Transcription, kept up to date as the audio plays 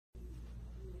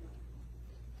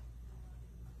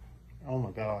Oh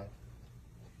my God.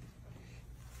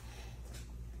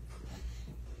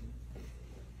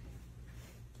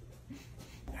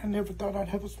 I never thought I'd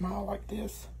have a smile like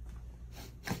this.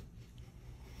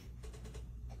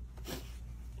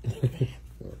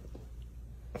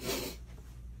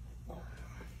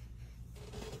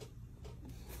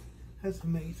 That's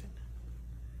amazing.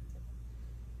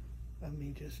 I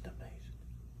mean, just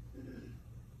amazing.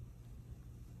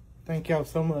 Thank y'all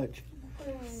so much.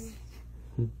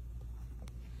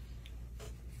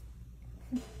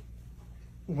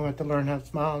 We're going to have to learn how to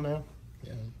smile now.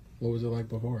 Yeah. What was it like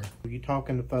before? You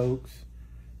talking to folks,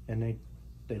 and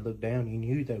they look down. You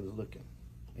knew they was looking,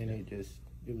 and it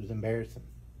was embarrassing.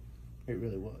 It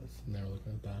really was. Never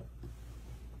looking at that.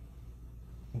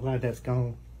 I'm glad that's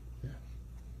gone. Yeah.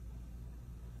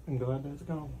 I'm glad that's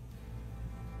gone.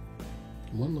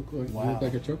 One looked like, Wow. looked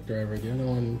like a truck driver. The other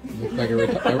one looked like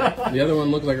the other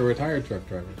one looked like a retired truck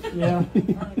driver. Yeah.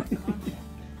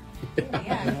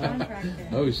 Yeah, contractor.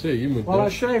 Oh shit, you moved Well, I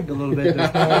up. shaved a little bit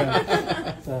this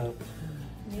morning, so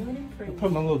New and I improved.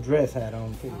 put my little dress hat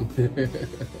on too. Yeah.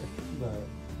 But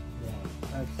yeah,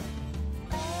 that's